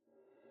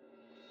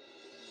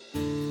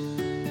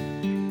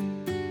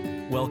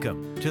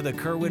Welcome to the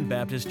Kerwin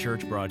Baptist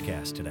Church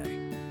broadcast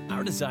today.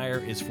 Our desire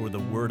is for the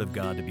Word of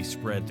God to be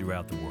spread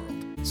throughout the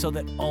world so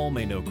that all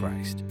may know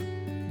Christ.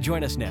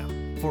 Join us now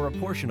for a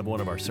portion of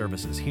one of our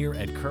services here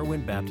at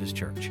Kerwin Baptist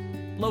Church,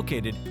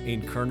 located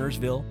in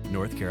Kernersville,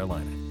 North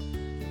Carolina.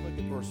 Look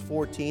at verse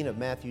 14 of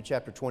Matthew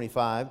chapter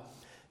 25.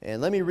 And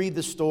let me read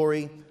the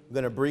story. I'm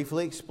going to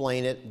briefly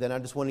explain it. Then I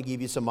just want to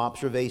give you some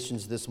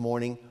observations this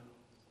morning.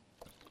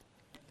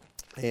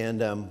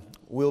 And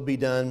we'll be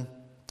done.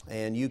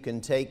 And you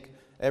can take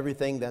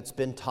everything that's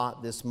been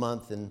taught this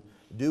month and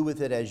do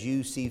with it as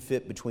you see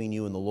fit between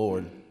you and the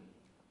Lord.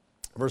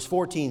 Verse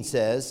 14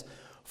 says,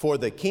 "For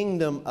the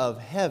kingdom of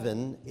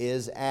heaven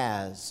is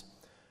as."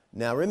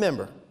 Now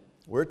remember,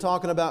 we're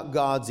talking about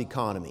God's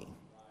economy.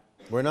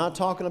 We're not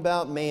talking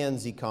about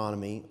man's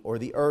economy or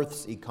the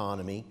earth's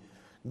economy.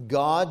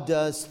 God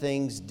does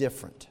things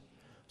different.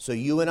 So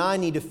you and I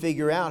need to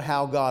figure out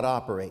how God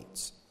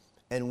operates.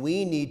 And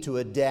we need to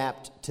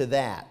adapt to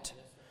that.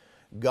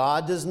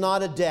 God does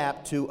not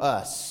adapt to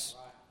us.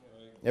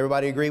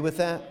 Everybody agree with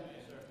that?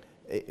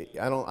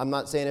 I'm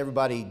not saying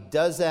everybody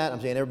does that. I'm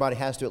saying everybody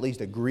has to at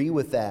least agree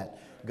with that.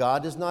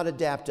 God does not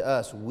adapt to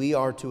us. We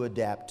are to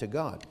adapt to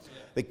God.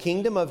 The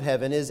kingdom of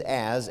heaven is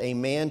as a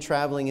man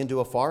traveling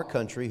into a far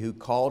country who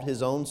called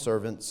his own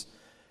servants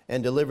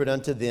and delivered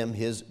unto them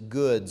his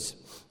goods.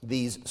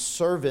 These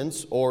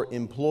servants or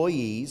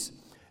employees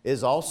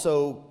is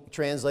also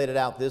translated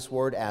out this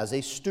word as a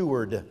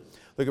steward.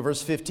 Look at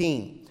verse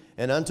 15.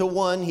 "And unto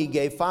one he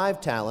gave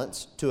 5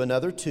 talents, to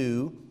another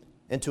 2,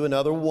 and to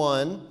another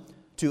 1,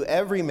 to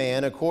every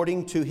man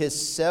according to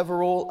his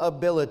several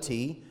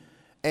ability,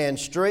 and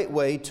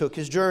straightway took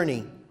his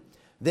journey.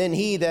 Then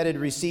he that had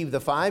received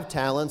the 5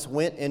 talents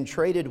went and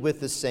traded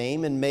with the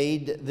same, and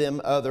made them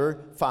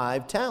other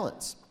 5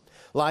 talents.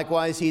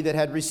 Likewise he that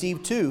had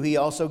received 2, he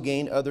also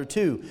gained other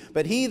 2.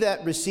 But he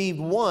that received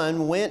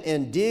 1 went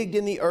and digged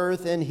in the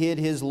earth and hid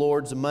his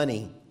Lord's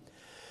money.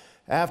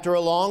 After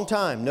a long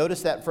time,"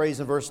 notice that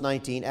phrase in verse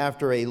 19,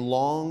 "after a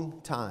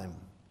long time,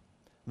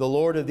 the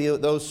Lord of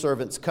those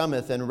servants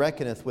cometh and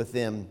reckoneth with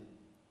them.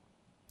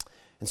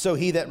 And so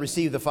he that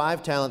received the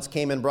 5 talents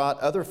came and brought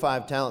other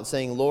 5 talents,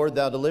 saying, Lord,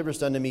 thou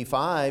deliverest unto me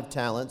 5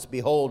 talents.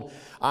 Behold,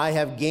 I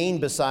have gained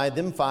beside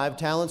them 5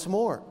 talents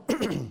more.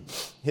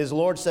 His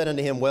Lord said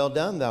unto him, Well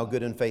done, thou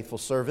good and faithful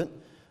servant.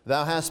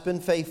 Thou hast been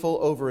faithful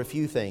over a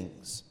few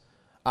things.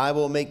 I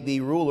will make thee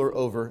ruler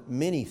over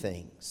many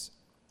things.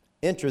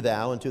 Enter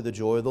thou into the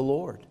joy of the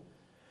Lord.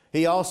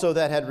 He also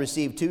that had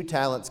received 2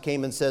 talents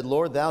came and said,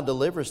 Lord, thou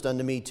deliverest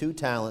unto me 2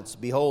 talents.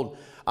 Behold,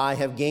 I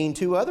have gained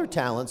 2 other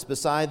talents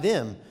beside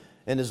them.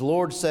 And his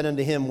Lord said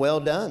unto him, Well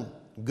done,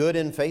 good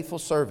and faithful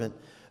servant.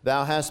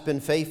 Thou hast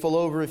been faithful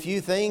over a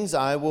few things.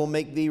 I will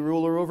make thee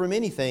ruler over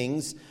many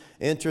things.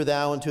 Enter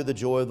thou into the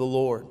joy of the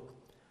Lord.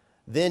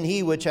 Then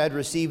he which had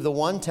received the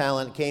 1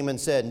 talent came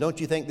and said," Don't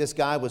you think this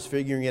guy was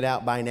figuring it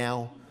out by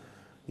now?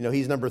 You know,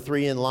 he's number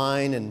 3 in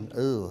line, and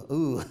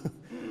ooh.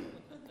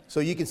 So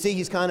you can see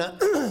he's kind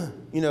of,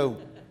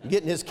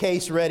 getting his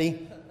case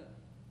ready.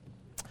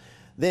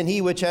 Then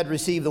he which had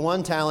received the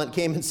 1 talent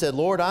came and said,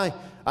 Lord,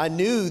 I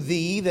knew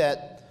thee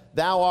that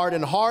thou art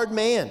an hard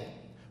man,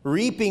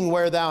 reaping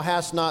where thou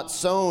hast not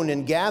sown,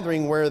 and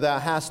gathering where thou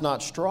hast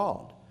not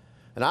strawed.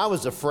 And I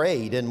was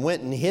afraid, and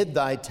went and hid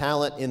thy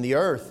talent in the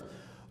earth.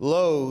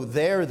 Lo,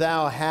 there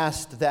thou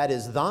hast that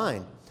is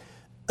thine.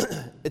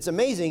 It's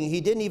amazing,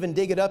 he didn't even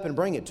dig it up and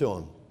bring it to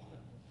him.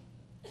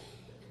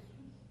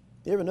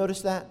 You ever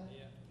notice that?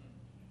 Yeah.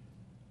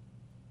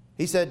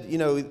 He said,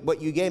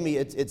 what you gave me,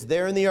 it's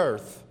there in the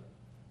earth.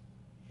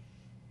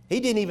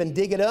 He didn't even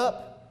dig it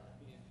up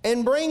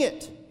and bring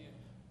it.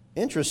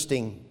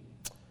 Interesting.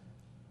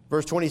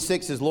 Verse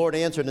 26, his Lord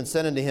answered and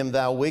said unto him,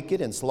 Thou wicked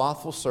and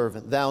slothful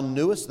servant, thou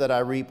knewest that I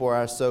reap where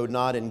I sowed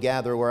not, and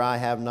gather where I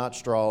have not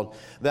strawed.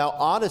 Thou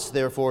oughtest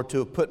therefore to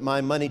have put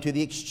my money to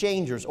the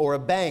exchangers, or a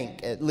bank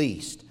at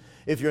least.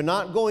 If you're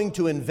not going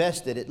to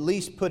invest it, at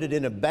least put it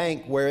in a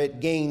bank where it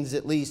gains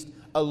at least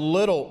a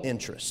little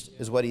interest,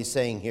 is what he's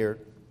saying here.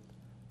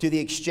 To the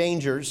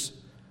exchangers.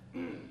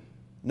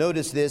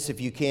 Notice this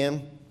if you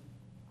can.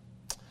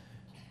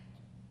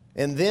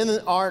 And then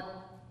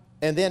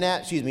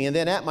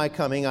at my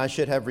coming I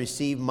should have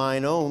received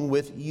mine own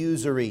with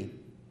usury,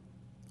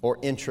 or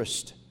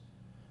interest.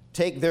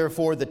 Take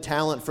therefore the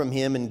talent from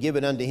him, and give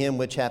it unto him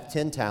which hath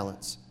 10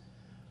 talents.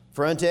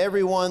 For unto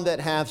every one that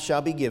hath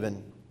shall be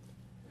given,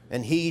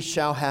 and he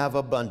shall have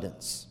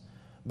abundance.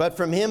 But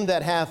from him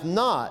that hath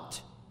not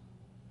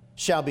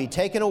shall be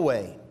taken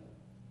away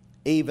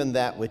even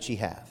that which he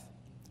hath.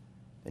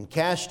 And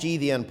cast ye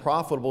the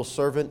unprofitable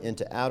servant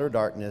into outer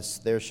darkness.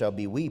 There shall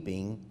be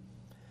weeping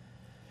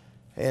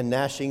and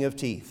gnashing of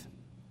teeth.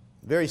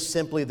 Very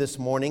simply this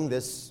morning,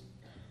 this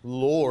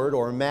Lord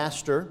or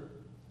Master,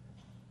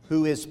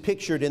 who is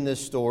pictured in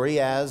this story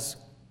as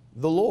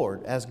the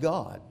Lord, as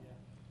God.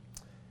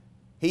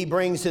 He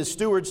brings his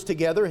stewards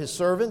together, his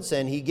servants,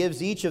 and he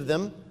gives each of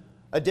them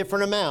a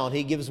different amount.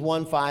 He gives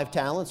one 5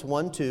 talents,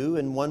 one 2,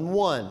 and one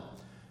 1.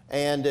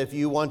 And if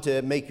you want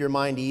to make your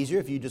mind easier,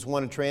 if you just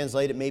want to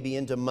translate it maybe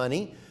into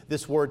money,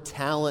 this word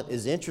talent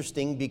is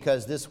interesting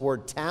because this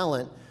word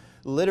talent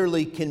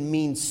literally can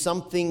mean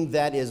something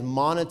that is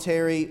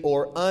monetary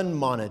or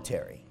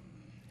unmonetary.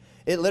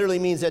 It literally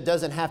means it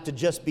doesn't have to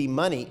just be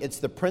money. It's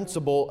the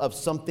principle of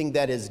something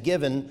that is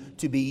given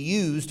to be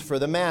used for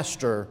the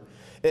master.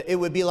 It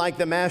would be like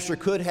the master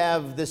could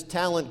have this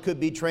talent, could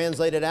be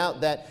translated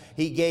out that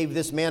he gave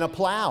this man a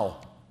plow.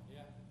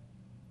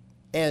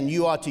 And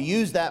you ought to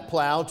use that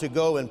plow to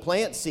go and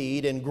plant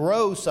seed and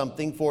grow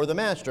something for the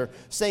master.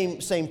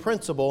 Same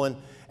principle. And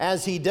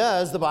as he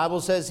does, the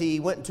Bible says he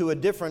went to a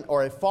different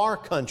or a far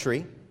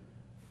country.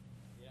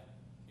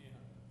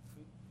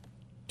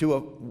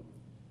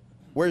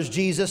 Where's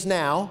Jesus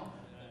now?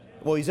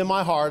 Well, he's in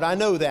my heart. I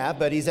know that.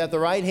 But he's at the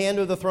right hand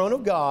of the throne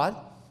of God.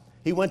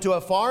 He went to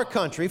a far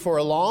country for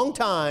a long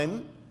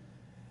time.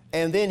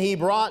 And then he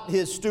brought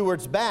his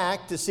stewards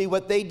back to see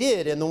what they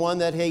did. And the one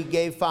that he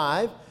gave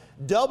 5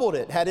 doubled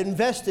it, had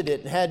invested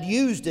it, had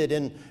used it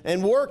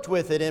and worked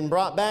with it and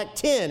brought back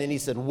 10. And he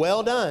said,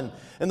 well done.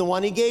 And the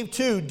one he gave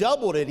 2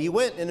 doubled it. He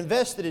went and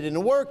invested it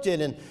and worked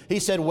it. And he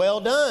said, well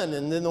done.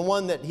 And then the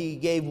one that he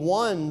gave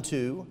 1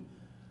 to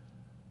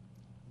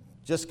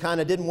just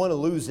kind of didn't want to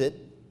lose it.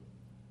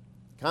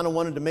 Kind of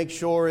wanted to make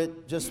sure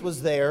it just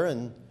was there.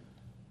 And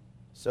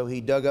so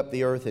he dug up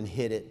the earth and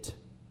hid it.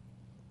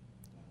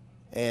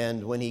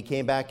 And when he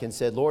came back and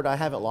said, Lord, I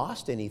haven't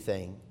lost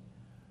anything.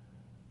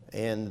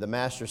 And the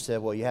master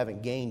said, well, you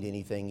haven't gained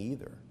anything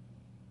either.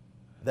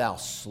 Thou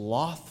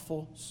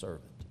slothful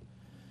servant.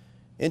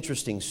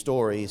 Interesting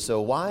story. So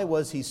why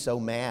was he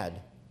so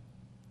mad?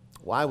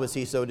 Why was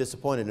he so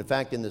disappointed? In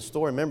fact, in the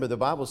story, remember, the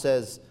Bible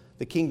says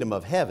the kingdom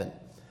of heaven.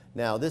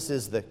 Now, this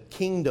is the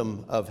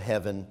kingdom of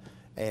heaven,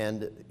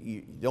 and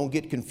you don't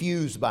get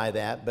confused by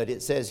that, but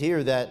it says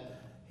here that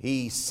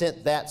he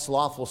sent that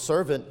slothful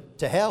servant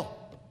to hell.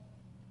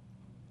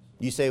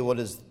 You say, well,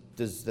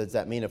 does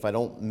that mean if I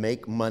don't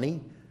make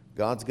money,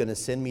 God's going to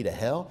send me to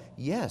hell?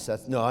 Yes.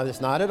 That's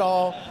not at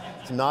all.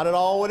 It's not at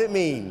all what it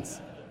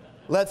means.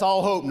 Let's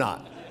all hope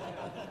not.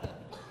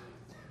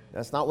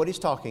 That's not what he's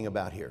talking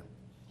about here.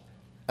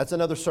 That's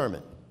another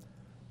sermon.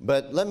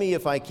 But let me,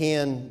 if I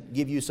can,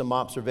 give you some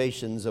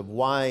observations of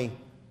why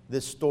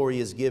this story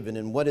is given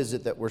and what is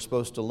it that we're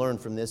supposed to learn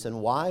from this,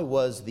 and why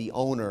was the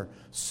owner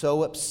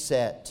so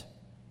upset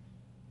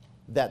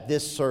that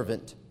this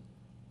servant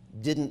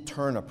didn't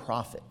turn a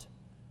profit,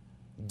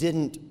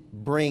 didn't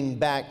bring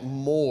back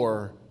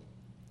more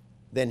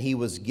than he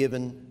was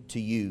given to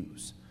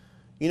use.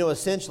 You know,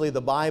 essentially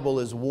the Bible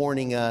is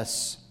warning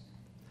us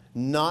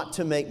not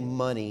to make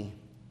money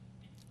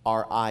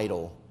our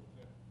idol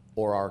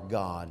or our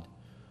God.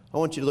 I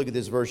want you to look at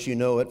this verse. You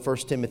know it, 1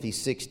 Timothy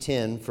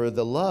 6:10. For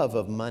the love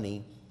of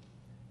money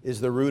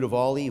is the root of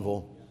all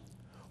evil,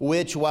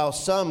 which while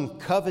some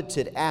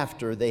coveted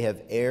after, they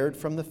have erred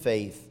from the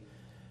faith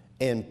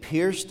and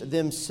pierced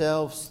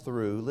themselves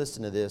through,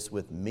 listen to this,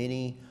 with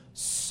many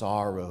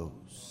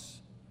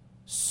sorrows.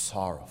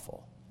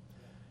 Sorrowful.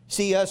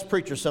 See, us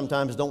preachers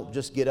sometimes don't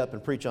just get up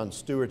and preach on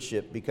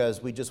stewardship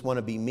because we just want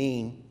to be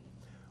mean.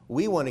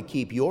 We want to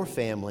keep your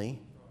family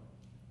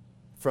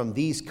from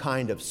these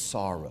kind of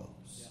sorrows.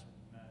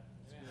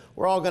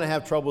 We're all going to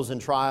have troubles and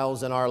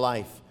trials in our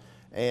life.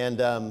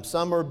 And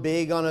some are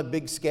big on a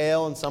big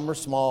scale and some are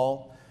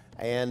small.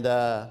 And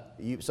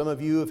some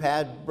of you have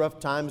had rough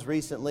times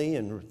recently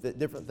and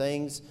different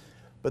things.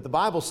 But the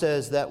Bible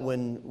says that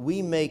when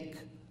we make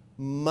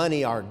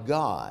money our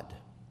God,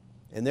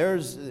 and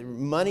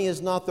money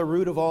is not the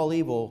root of all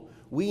evil,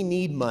 we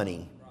need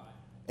money.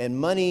 And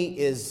money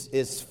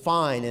is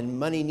fine, and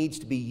money needs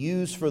to be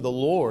used for the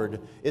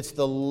Lord. It's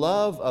the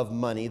love of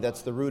money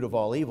that's the root of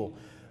all evil.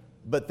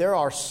 But there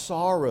are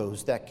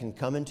sorrows that can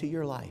come into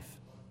your life.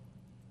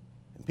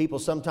 And people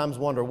sometimes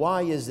wonder,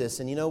 why is this?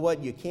 And you know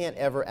what? You can't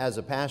ever, as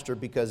a pastor,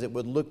 because it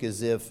would look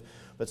as if,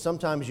 but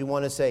sometimes you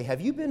want to say,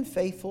 have you been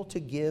faithful to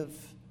give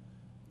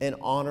and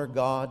honor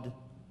God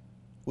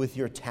with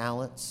your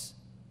talents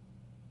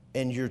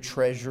and your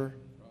treasure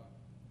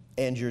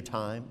and your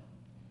time?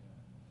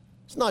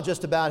 It's not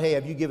just about, hey,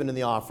 have you given in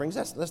the offerings?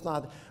 That's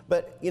not,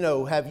 but, you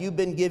know, have you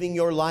been giving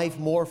your life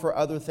more for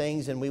other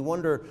things? And we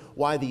wonder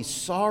why these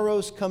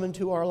sorrows come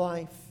into our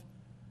life.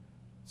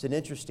 It's an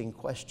interesting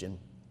question.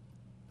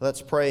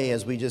 Let's pray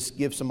as we just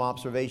give some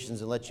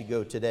observations and let you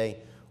go today.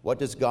 What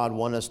does God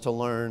want us to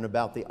learn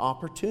about the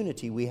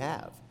opportunity we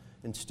have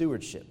in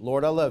stewardship?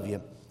 Lord, I love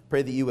you.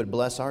 Pray that you would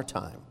bless our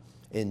time.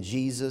 In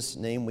Jesus'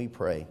 name we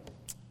pray.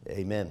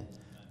 Amen.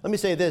 Let me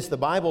say this. The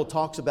Bible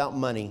talks about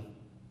money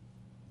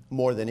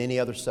more than any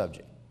other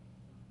subject.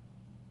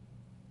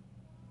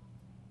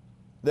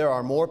 There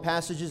are more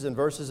passages and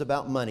verses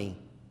about money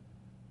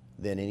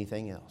than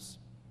anything else.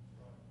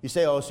 You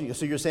say, oh,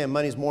 so you're saying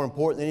money is more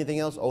important than anything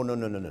else? Oh,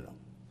 no.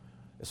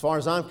 As far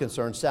as I'm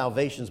concerned,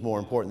 salvation is more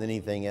important than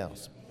anything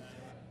else.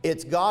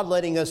 It's God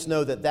letting us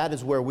know that that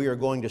is where we are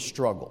going to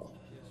struggle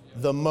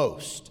the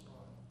most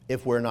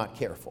if we're not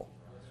careful.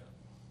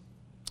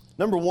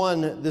 Number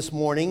one this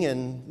morning,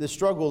 and the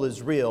struggle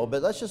is real,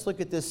 but let's just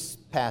look at this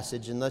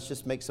passage and let's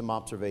just make some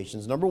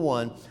observations. Number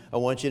one, I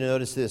want you to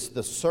notice this.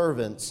 The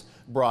servants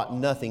brought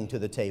nothing to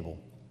the table.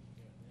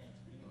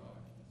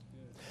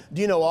 Do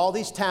you know all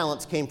these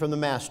talents came from the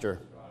master?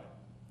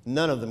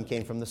 None of them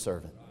came from the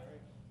servant.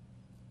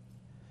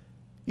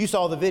 You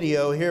saw the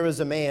video. Here was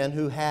a man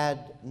who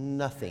had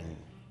nothing.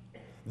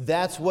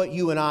 That's what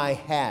you and I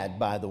had,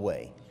 by the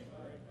way.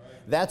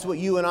 That's what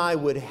you and I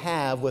would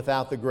have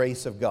without the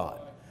grace of God.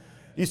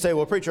 You say,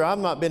 well, preacher, I've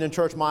not been in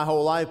church my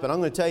whole life, but I'm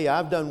going to tell you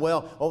I've done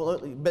well.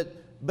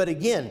 But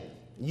again,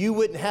 you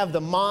wouldn't have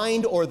the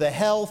mind or the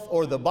health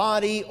or the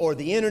body or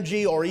the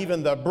energy or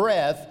even the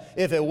breath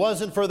if it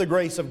wasn't for the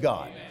grace of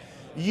God.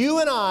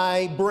 You and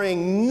I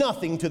bring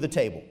nothing to the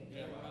table.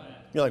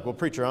 You're like, well,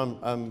 preacher,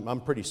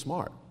 I'm pretty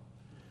smart.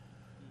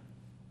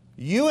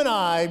 You and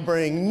I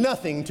bring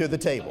nothing to the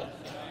table.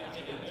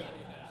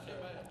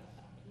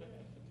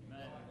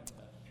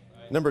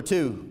 Number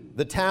two,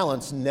 the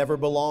talents never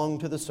belonged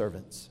to the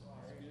servants.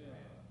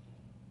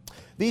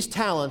 These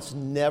talents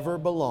never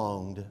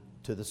belonged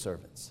to the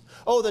servants.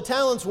 Oh, the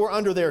talents were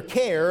under their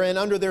care and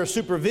under their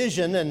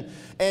supervision,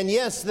 and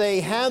yes, they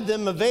had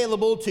them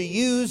available to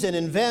use and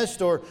invest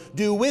or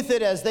do with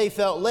it as they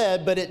felt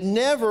led, but it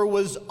never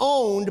was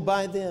owned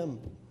by them.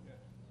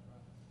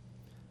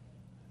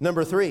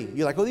 Number three,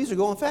 you're like, oh, these are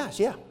going fast.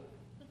 Yeah.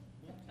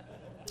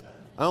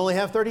 I only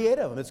have 38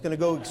 of them. It's going to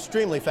go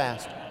extremely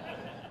fast.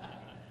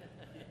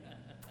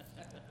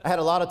 I had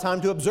a lot of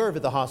time to observe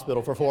at the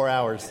hospital for 4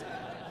 hours.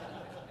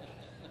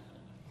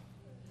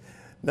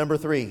 Number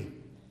three,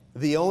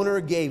 the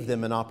owner gave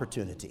them an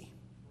opportunity.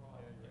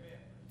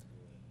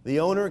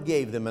 The owner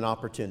gave them an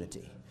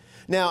opportunity.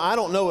 Now, I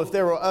don't know if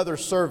there were other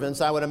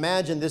servants. I would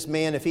imagine this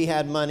man, if he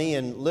had money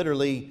and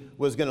literally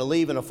was going to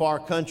leave in a far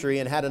country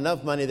and had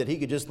enough money that he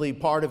could just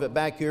leave part of it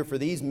back here for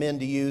these men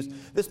to use.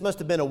 This must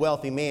have been a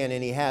wealthy man,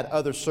 and he had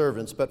other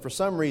servants. But for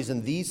some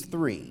reason, these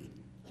three,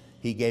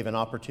 he gave an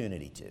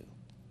opportunity to.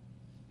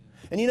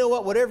 And you know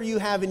what? Whatever you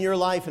have in your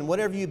life and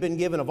whatever you've been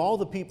given of all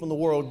the people in the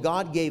world,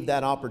 God gave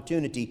that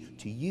opportunity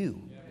to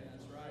you.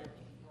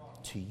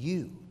 To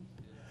you.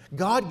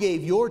 God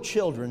gave your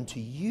children to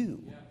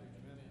you.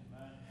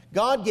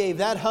 God gave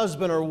that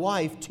husband or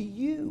wife to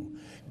you.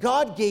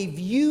 God gave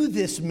you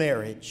this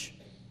marriage.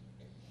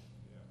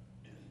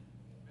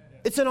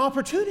 It's an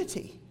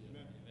opportunity.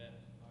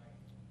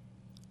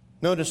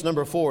 Notice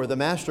number four, the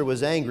master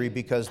was angry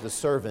because the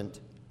servant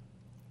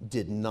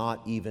did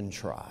not even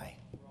try.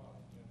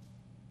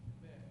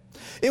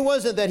 It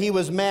wasn't that he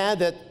was mad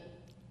that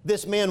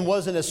this man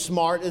wasn't as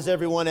smart as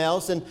everyone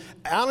else. And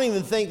I don't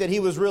even think that he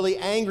was really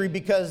angry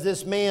because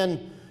this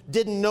man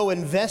didn't know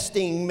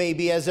investing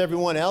maybe as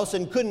everyone else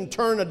and couldn't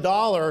turn a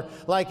dollar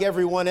like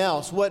everyone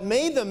else. What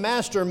made the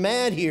master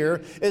mad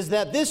here is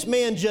that this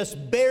man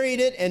just buried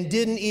it and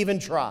didn't even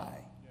try.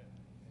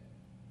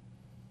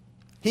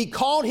 He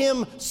called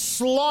him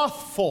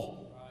slothful.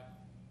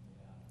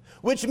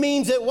 Which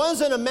means it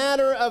wasn't a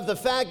matter of the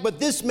fact, but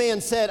this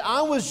man said,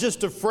 I was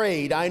just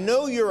afraid. I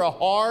know you're a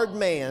hard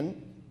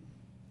man.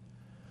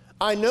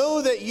 I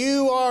know that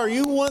you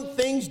want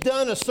things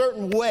done a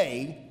certain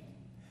way.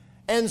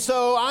 And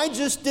so I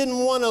just didn't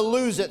want to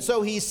lose it.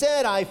 So he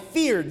said, I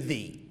feared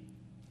thee.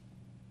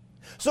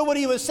 So what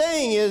he was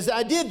saying is,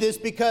 I did this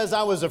because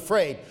I was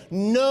afraid.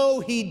 No,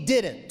 he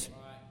didn't.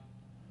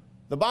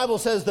 The Bible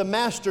says the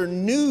master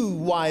knew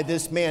why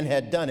this man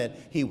had done it.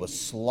 He was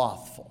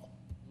slothful.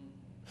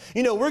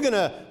 You know,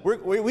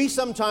 we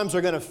sometimes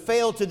are going to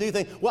fail to do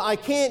things. Well, I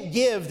can't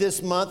give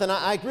this month, and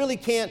I really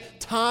can't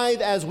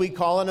tithe, as we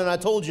call it. And I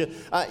told you,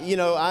 I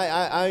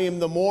am,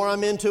 the more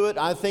I'm into it,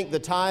 I think the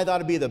tithe ought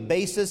to be the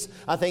basis.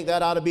 I think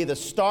that ought to be the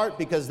start,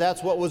 because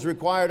that's what was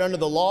required under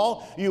the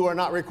law. You are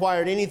not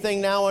required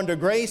anything now under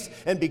grace,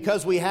 and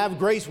because we have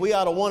grace, we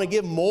ought to want to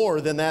give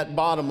more than that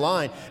bottom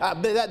line.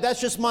 But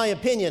that's just my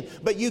opinion.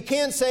 But you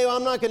can't say, oh,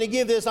 I'm not going to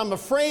give this. I'm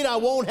afraid I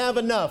won't have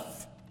enough.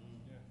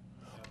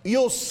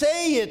 You'll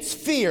say it's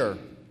fear,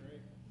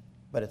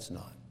 but it's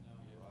not.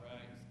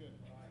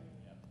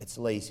 It's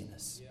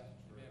laziness.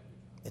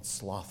 It's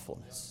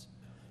slothfulness.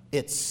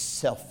 It's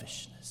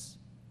selfishness.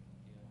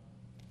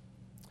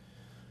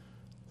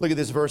 Look at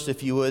this verse,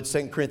 if you would,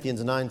 2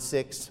 Corinthians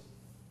 9:6.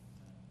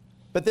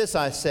 But this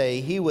I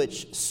say, he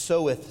which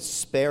soweth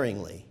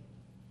sparingly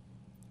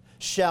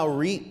shall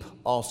reap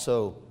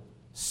also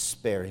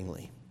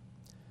sparingly.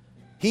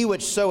 He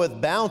which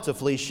soweth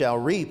bountifully shall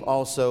reap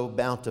also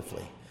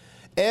bountifully.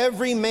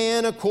 Every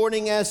man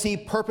according as he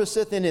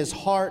purposeth in his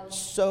heart,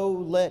 so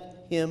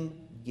let him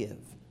give.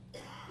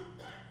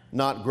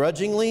 Not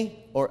grudgingly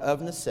or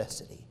of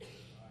necessity.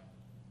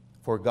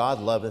 For God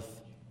loveth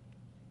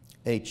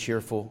a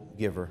cheerful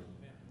giver.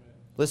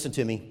 Listen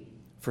to me.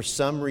 For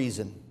some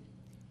reason,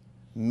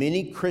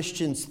 many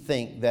Christians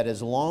think that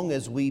as long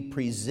as we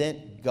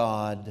present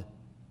God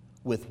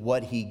with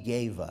what He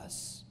gave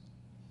us,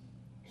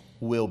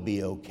 we'll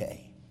be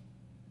okay.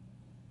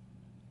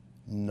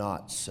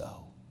 Not so.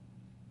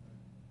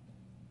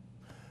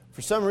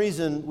 For some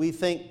reason, we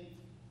think,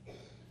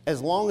 as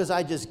long as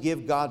I just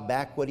give God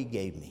back what He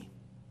gave me,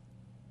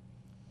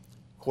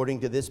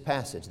 According to this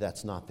passage,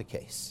 that's not the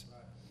case.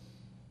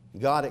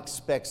 God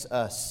expects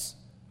us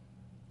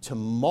to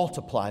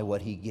multiply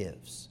what He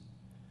gives.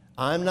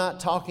 I'm not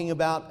talking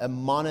about a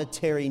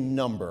monetary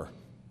number.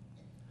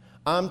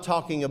 I'm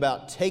talking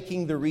about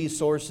taking the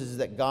resources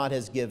that God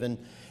has given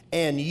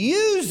and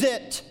use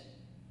it.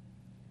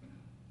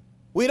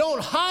 We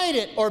don't hide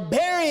it or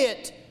bury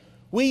it.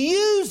 We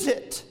use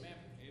it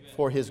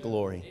for His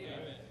glory.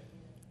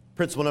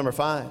 Principle number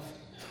 5.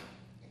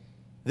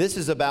 This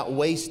is about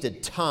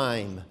wasted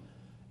time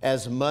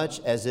as much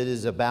as it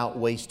is about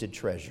wasted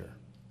treasure.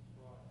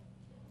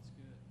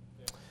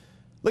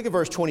 Look at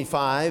verse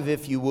 25,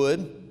 if you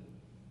would.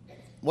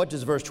 What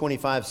does verse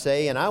 25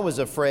 say? And I was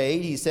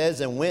afraid, he says,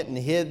 and went and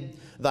hid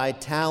thy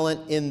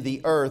talent in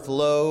the earth.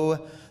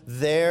 Lo,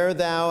 there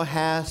thou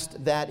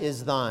hast, that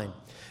is thine.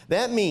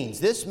 That means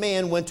this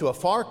man went to a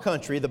far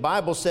country, the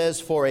Bible says,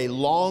 for a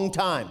long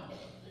time.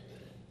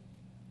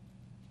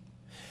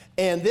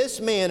 And this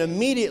man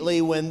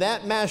immediately, when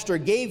that master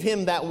gave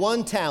him that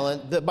one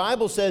talent, the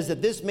Bible says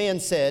that this man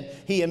said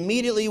he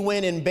immediately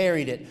went and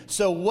buried it.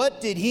 So what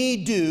did he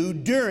do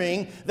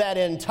during that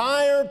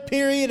entire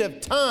period of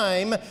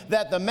time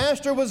that the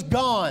master was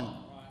gone?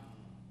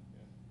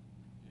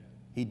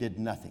 He did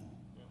nothing.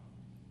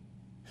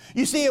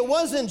 You see, it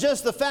wasn't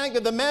just the fact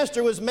that the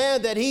master was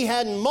mad that he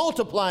hadn't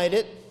multiplied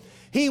it.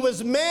 He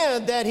was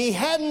mad that he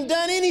hadn't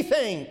done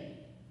anything.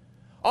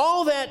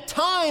 All that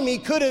time he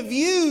could have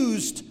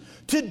used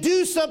to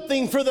do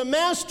something for the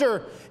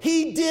master,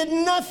 he did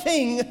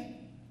nothing.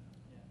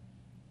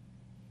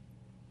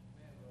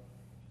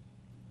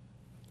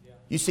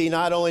 You see,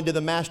 not only did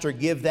the master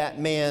give that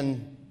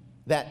man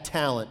that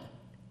talent,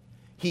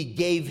 he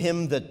gave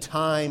him the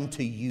time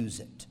to use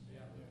it.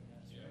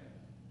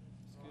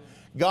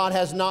 God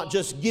has not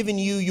just given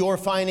you your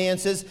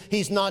finances.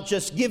 He's not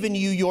just given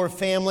you your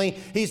family.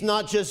 He's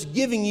not just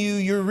giving you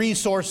your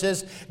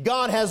resources.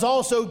 God has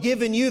also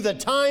given you the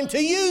time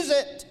to use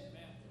it.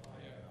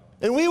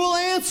 And we will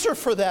answer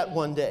for that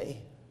one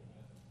day.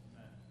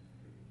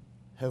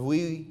 Have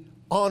we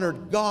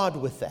honored God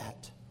with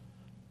that?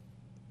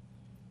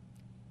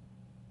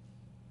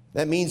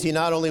 That means he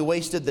not only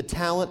wasted the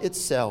talent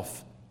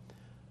itself,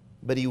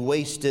 but he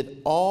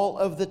wasted all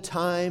of the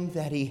time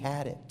that he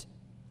had it.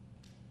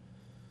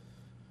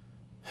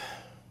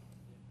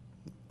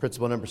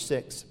 Principle number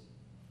 6.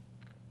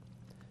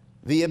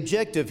 The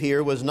objective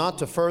here was not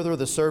to further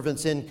the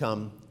servant's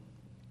income,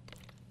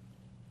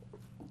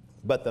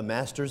 but the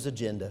master's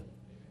agenda.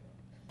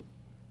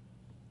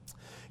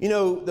 You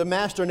know, the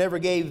master never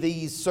gave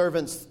these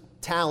servants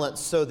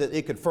talents so that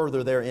it could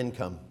further their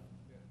income.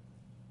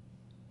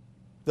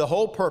 The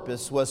whole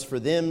purpose was for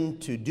them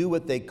to do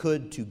what they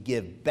could to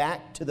give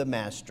back to the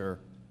master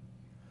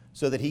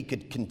so that he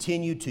could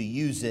continue to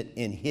use it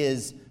in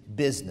his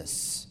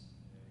business.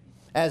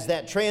 As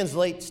that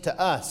translates to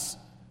us,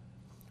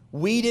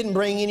 we didn't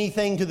bring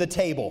anything to the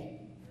table.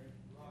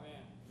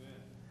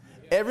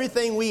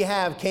 Everything we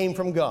have came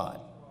from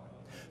God.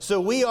 So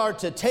we are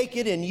to take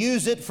it and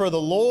use it for the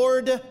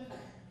Lord.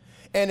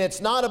 And it's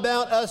not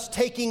about us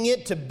taking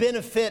it to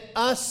benefit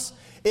us.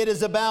 It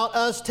is about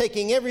us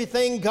taking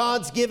everything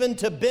God's given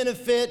to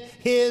benefit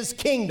His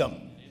kingdom.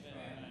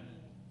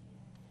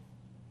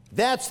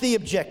 That's the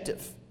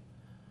objective.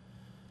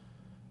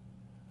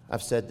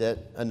 I've said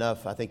that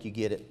enough. I think you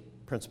get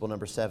it. Principle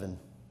number 7.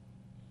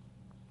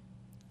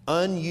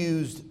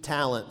 Unused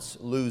talents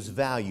lose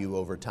value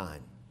over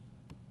time.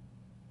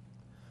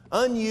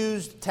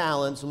 Unused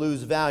talents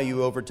lose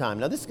value over time.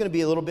 Now, this is going to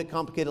be a little bit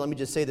complicated. Let me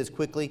just say this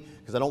quickly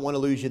because I don't want to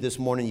lose you this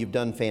morning. You've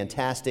done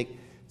fantastic.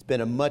 It's been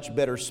a much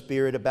better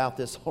spirit about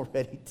this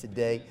already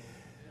today.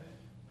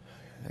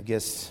 I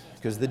guess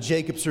because the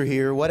Jacobs are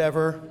here,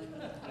 whatever.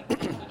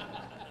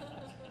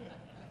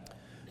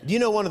 Do you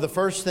know one of the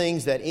first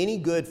things that any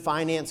good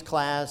finance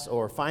class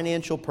or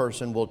financial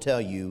person will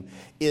tell you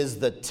is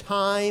the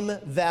time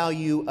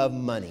value of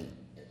money?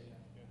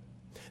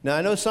 Now,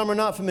 I know some are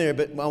not familiar,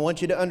 but I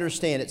want you to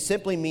understand it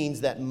simply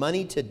means that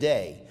money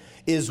today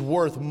is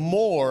worth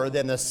more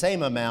than the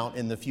same amount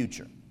in the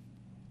future.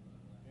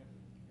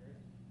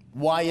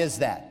 Why is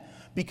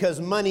that? Because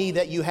money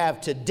that you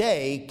have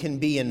today can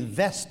be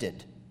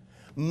invested.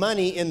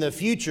 Money in the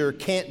future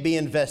can't be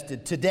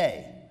invested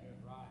today.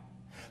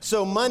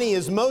 So money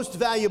is most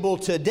valuable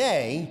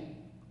today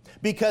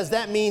because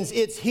that means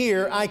it's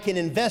here, I can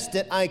invest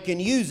it, I can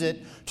use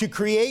it to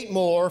create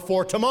more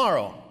for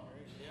tomorrow.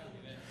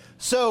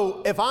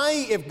 So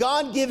if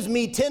God gives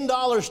me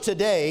 $10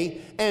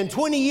 today and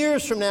 20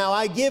 years from now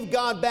I give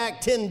God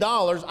back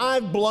 $10,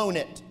 I've blown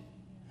it.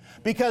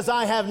 Because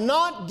I have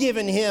not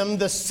given Him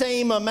the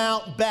same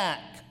amount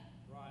back.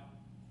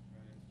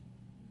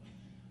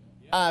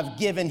 I've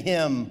given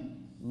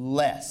Him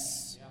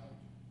less.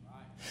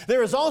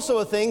 There is also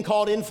a thing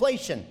called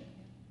inflation.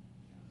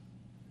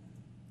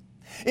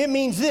 It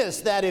means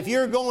this, that if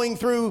you're going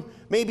through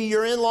maybe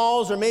your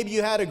in-laws or maybe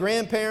you had a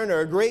grandparent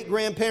or a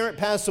great-grandparent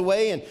pass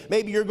away and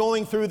maybe you're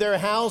going through their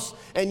house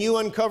and you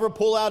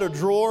pull out a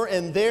drawer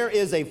and there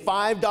is a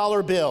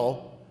 $5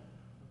 bill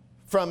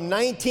from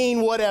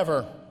 19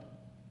 whatever.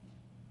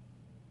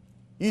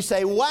 You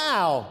say,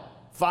 wow,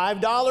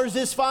 $5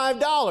 is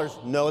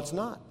 $5. No, it's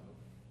not.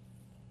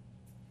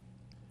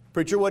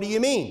 Preacher, what do you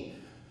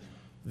mean?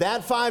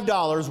 That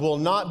 $5 will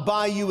not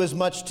buy you as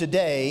much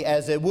today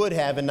as it would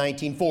have in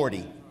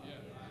 1940.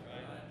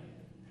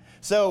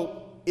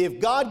 So if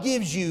God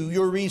gives you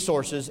your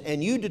resources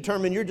and you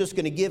determine you're just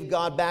going to give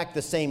God back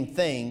the same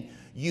thing,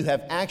 you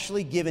have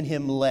actually given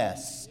Him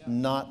less,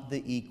 not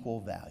the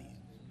equal value.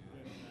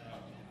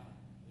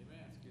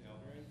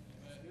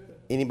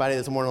 Anybody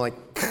this morning like,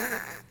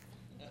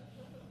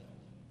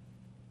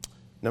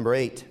 Number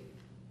 8.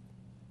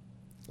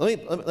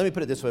 Let me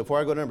put it this way. Before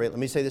I go to number 8, let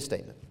me say this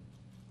statement.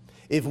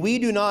 If we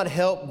do not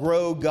help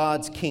grow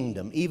God's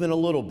kingdom even a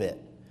little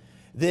bit,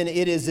 then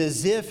it is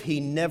as if He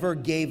never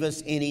gave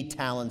us any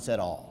talents at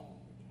all.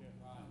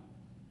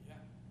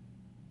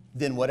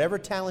 Then whatever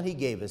talent He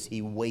gave us,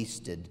 He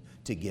wasted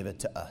to give it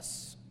to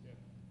us.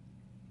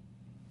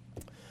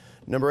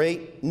 Number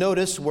 8,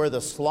 notice where the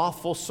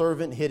slothful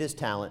servant hid his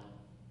talent.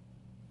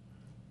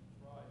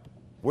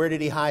 Where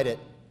did he hide it?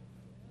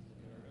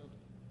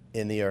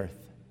 In the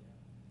earth.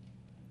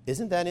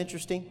 Isn't that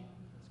interesting?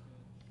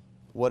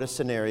 What a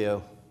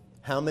scenario.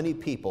 How many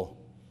people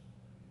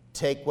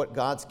take what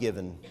God's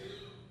given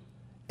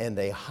and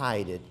they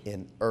hide it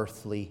in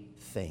earthly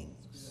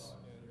things?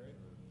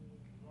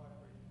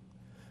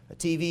 A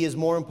TV is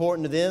more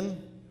important to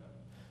them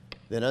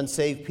than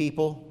unsaved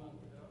people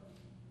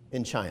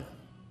in China.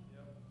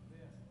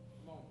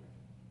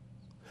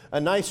 A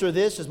nicer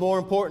this is more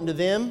important to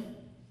them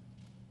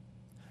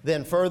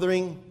than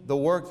furthering the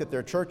work that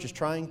their church is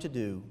trying to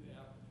do.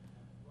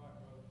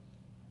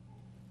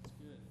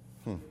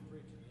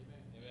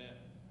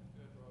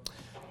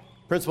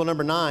 Principle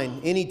number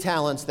 9, any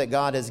talents that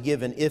God has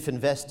given, if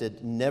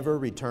invested, never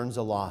returns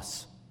a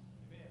loss.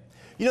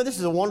 You know, this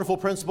is a wonderful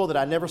principle that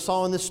I never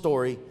saw in this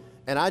story,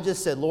 and I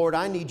just said, Lord,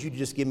 I need you to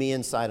just give me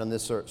insight on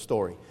this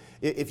story.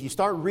 If you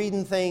start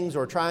reading things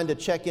or trying to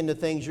check into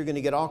things, you're going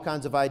to get all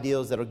kinds of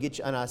ideas that'll get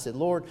you. And I said,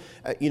 Lord,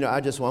 I'm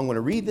going to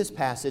read this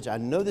passage. I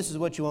know this is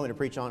what you want me to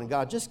preach on. And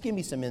God, just give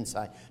me some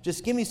insight.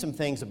 Just give me some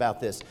things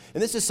about this.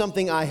 And this is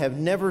something I have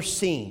never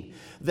seen.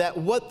 That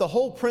what the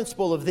whole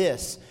principle of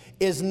this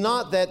is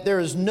not that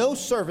there is no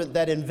servant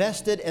that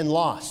invested and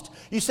lost.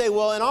 You say,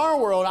 well, in our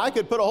world, I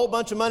could put a whole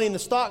bunch of money in the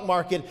stock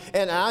market,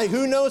 and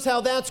who knows how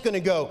that's going to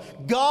go.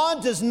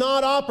 God does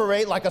not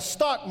operate like a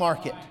stock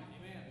market.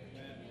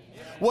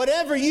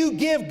 Whatever you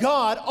give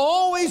God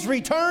always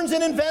returns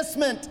an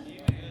investment.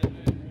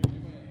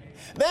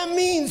 That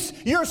means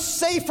you're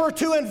safer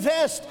to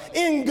invest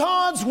in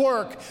God's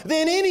work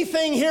than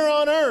anything here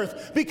on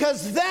earth,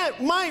 because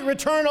that might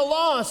return a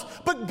loss,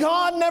 but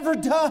God never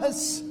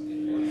does.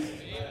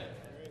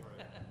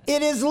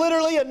 It is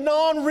literally a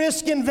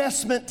non-risk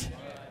investment.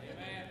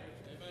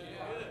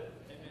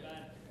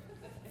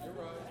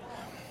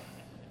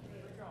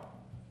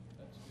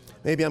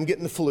 Maybe I'm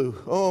getting the flu.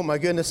 Oh my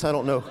goodness, I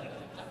don't know.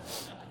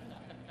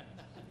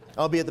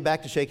 I'll be at the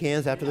back to shake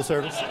hands after the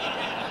service.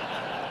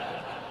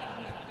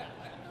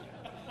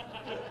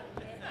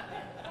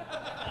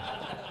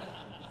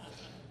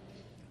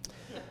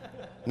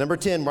 Number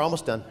 10, we're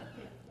almost done.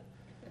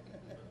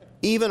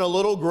 Even a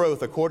little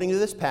growth, according to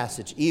this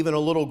passage, even a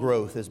little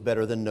growth is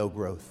better than no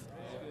growth.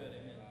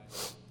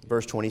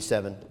 Verse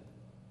 27.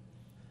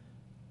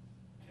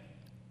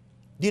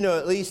 Do you know,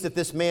 at least if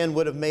this man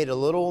would have made a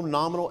little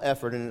nominal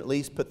effort and at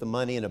least put the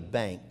money in a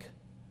bank,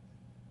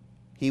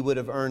 he would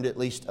have earned at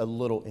least a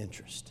little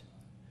interest.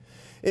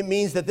 It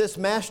means that this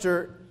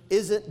master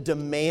isn't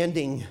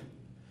demanding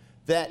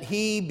that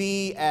he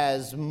be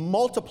as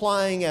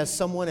multiplying as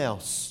someone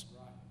else.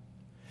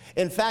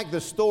 In fact,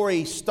 the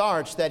story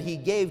starts that he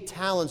gave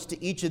talents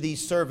to each of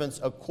these servants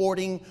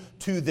according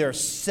to their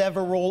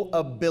several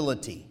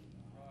ability.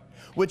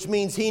 Which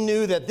means he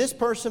knew that this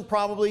person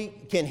probably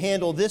can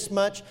handle this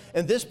much,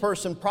 and this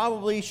person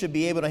probably should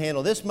be able to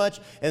handle this much,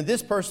 and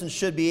this person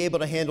should be able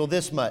to handle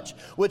this much.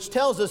 Which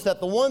tells us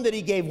that the one that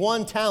he gave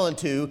one talent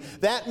to,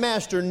 that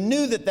master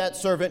knew that that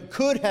servant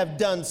could have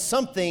done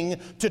something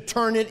to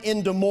turn it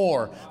into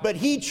more. But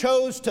he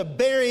chose to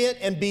bury it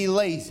and be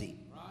lazy.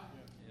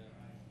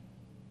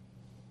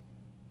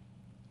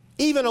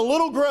 Even a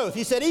little growth.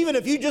 He said, even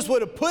if you just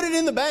would have put it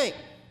in the bank,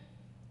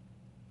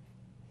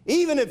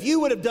 even if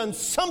you would have done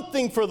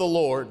something for the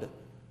Lord,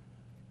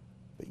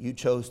 but you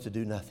chose to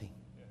do nothing.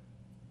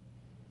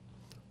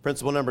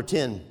 Principle number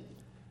 10,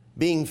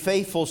 being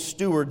faithful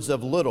stewards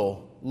of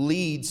little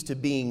leads to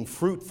being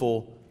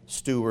fruitful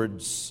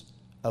stewards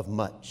of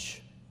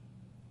much.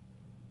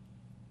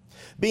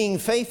 Being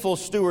faithful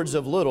stewards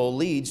of little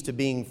leads to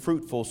being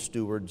fruitful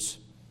stewards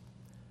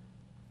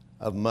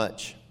of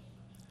much.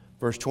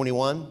 Verse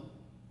 21,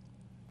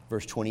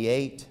 verse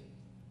 28,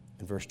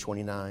 and verse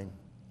 29.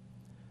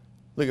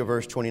 Look at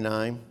verse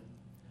 29.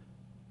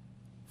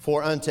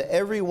 For unto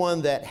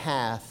everyone that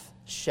hath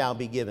shall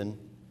be given,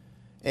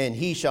 and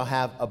he shall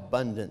have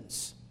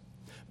abundance.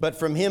 but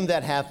from him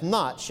that hath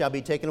not shall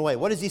be taken away.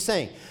 What is he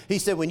saying? He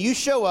said, when you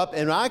show up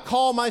and I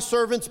call my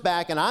servants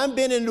back and I've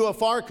been into a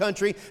far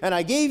country and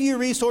I gave you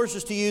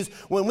resources to use,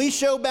 when we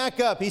show back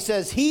up, he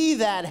says, he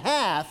that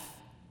hath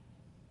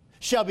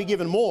shall be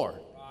given more.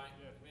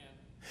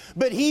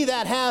 But he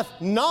that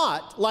hath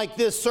not, like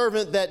this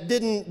servant that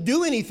didn't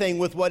do anything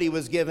with what he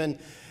was given,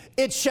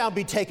 it shall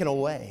be taken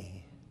away.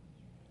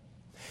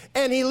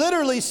 And he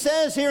literally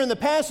says here in the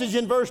passage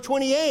in verse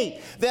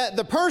 28 that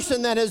the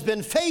person that has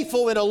been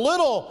faithful in a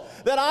little,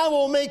 that I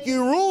will make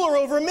you ruler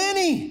over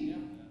many. Yeah.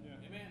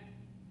 Amen.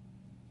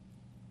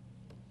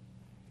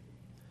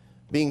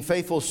 Being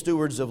faithful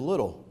stewards of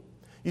little.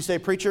 You say,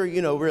 preacher,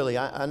 really,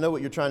 I know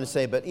what you're trying to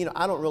say, but,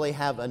 I don't really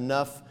have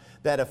enough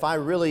that if I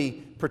really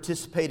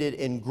participated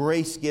in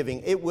grace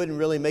giving, it wouldn't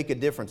really make a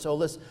difference.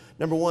 So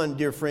number one,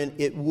 dear friend,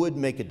 it would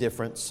make a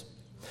difference.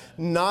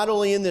 Not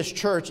only in this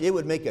church, it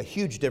would make a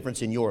huge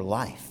difference in your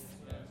life.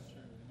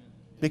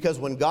 Because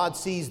when God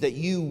sees that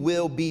you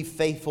will be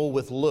faithful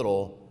with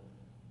little,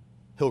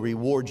 He'll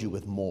reward you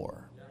with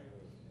more.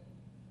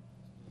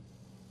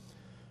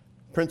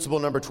 Principle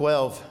number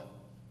 12.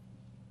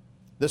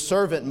 The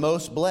servant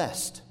most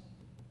blessed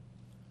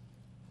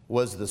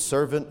was the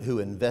servant who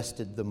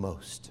invested the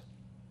most.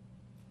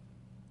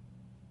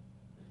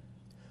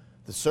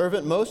 The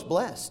servant most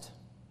blessed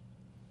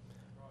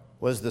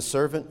was the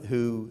servant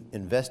who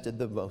invested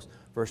the most.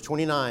 Verse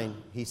 29,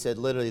 he said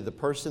literally, the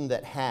person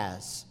that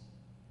has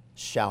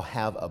shall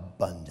have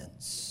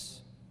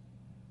abundance.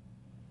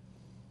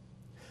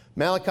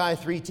 Malachi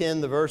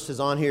 3:10, the verse is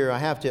on here. I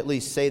have to at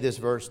least say this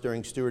verse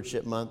during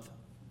Stewardship Month.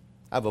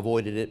 I've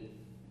avoided it.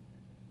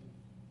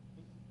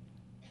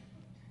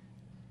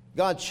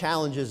 God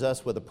challenges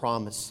us with a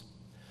promise.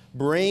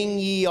 Bring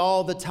ye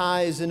all the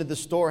tithes into the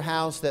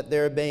storehouse, that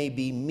there may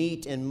be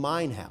meat in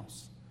mine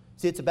house.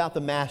 See, it's about the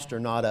master,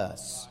 not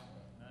us.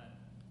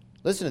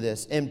 Listen to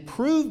this. And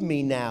prove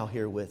me now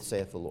herewith,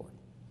 saith the Lord.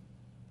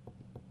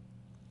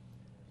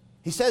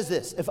 He says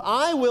this, if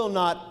I will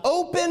not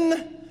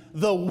open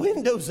the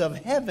windows of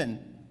heaven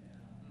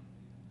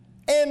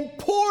and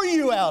pour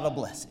you out a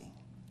blessing.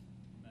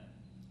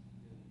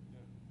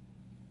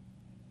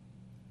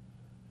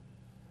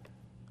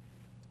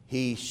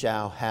 He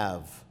shall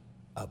have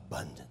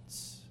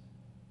abundance.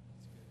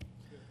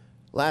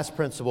 Last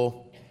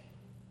principle.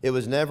 It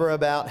was never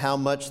about how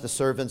much the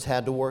servants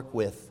had to work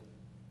with.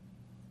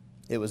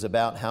 It was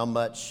about how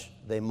much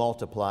they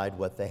multiplied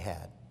what they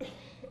had.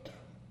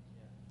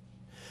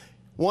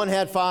 One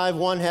had 5,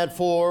 one had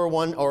 4,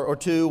 one or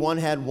 2, one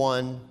had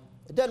 1.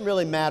 It doesn't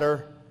really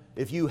matter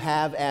if you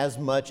have as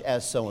much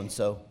as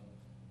so-and-so.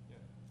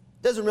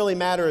 It doesn't really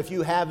matter if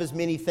you have as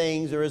many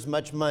things or as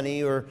much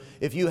money, or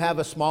if you have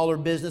a smaller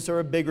business or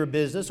a bigger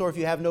business, or if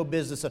you have no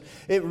business.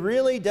 It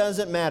really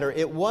doesn't matter.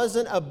 It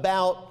wasn't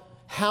about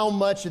how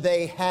much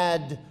they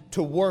had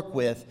to work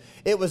with.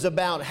 It was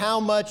about how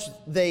much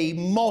they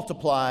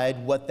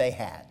multiplied what they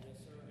had.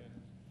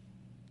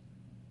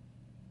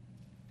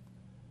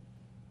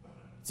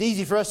 It's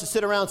easy for us to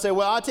sit around and say,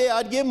 well, I tell you,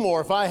 I'd give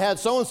more if I had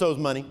so-and-so's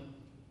money.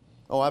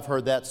 Oh, I've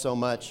heard that so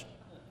much.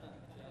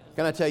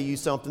 Can I tell you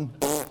something?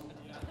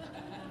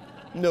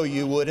 No,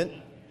 you wouldn't.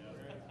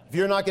 If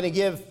you're not going to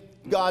give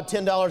God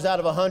 $10 out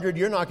of 100,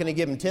 you're not going to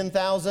give Him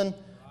 10,000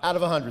 out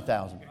of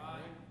 100,000.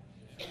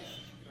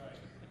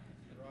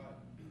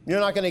 You're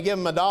not going to give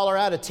Him $1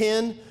 out of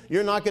 10.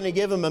 You're not going to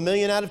give Him $1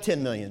 million out of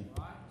 10 million.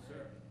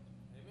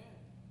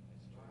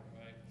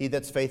 He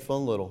that's faithful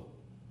in little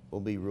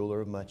will be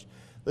ruler of much.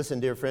 Listen,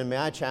 dear friend, may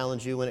I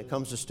challenge you when it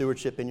comes to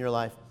stewardship in your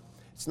life?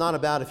 It's not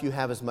about if you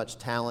have as much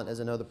talent as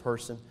another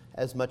person,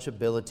 as much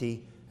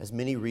ability, as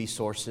many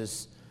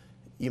resources.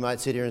 You might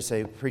sit here and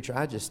say, preacher,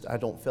 I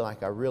don't feel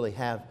like I really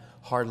have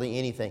hardly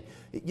anything.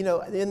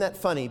 Isn't that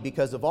funny?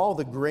 Because of all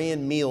the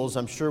grand meals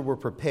I'm sure were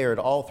prepared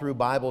all through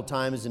Bible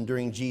times and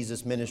during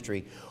Jesus'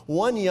 ministry,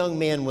 one young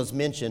man was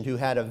mentioned who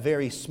had a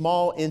very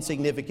small,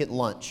 insignificant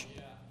lunch.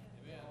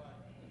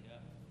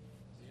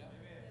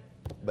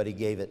 But he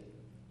gave it.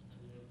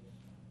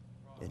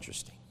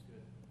 Interesting.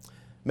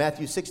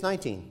 Matthew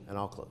 6:19, and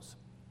I'll close.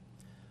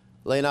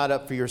 Lay not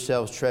up for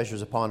yourselves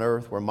treasures upon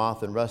earth, where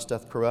moth and rust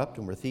doth corrupt,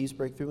 and where thieves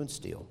break through and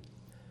steal.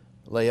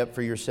 Lay up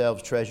for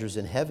yourselves treasures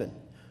in heaven,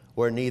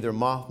 where neither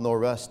moth nor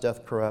rust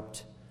doth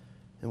corrupt,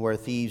 and where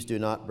thieves do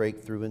not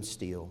break through and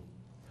steal.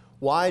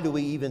 Why do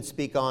we even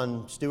speak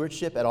on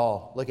stewardship at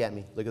all? Look at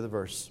me. Look at the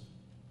verse.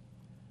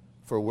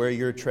 For where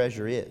your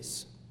treasure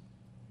is,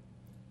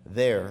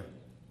 there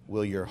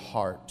will your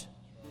heart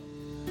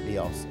be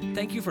also.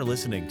 Thank you for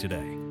listening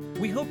today.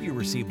 We hope you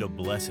received a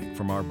blessing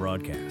from our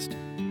broadcast.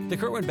 The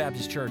Kerwin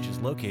Baptist Church is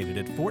located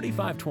at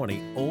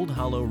 4520 Old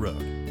Hollow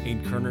Road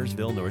in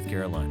Kernersville, North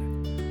Carolina.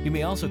 You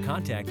may also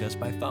contact us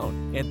by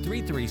phone at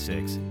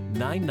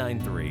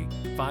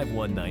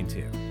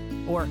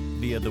 336-993-5192 or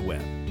via the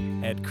web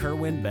at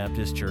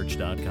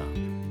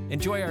kerwinbaptistchurch.com.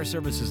 Enjoy our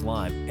services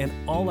live and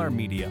all our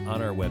media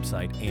on our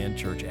website and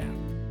church app.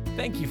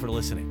 Thank you for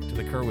listening to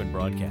the Kerwin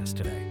broadcast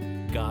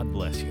today. God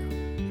bless you.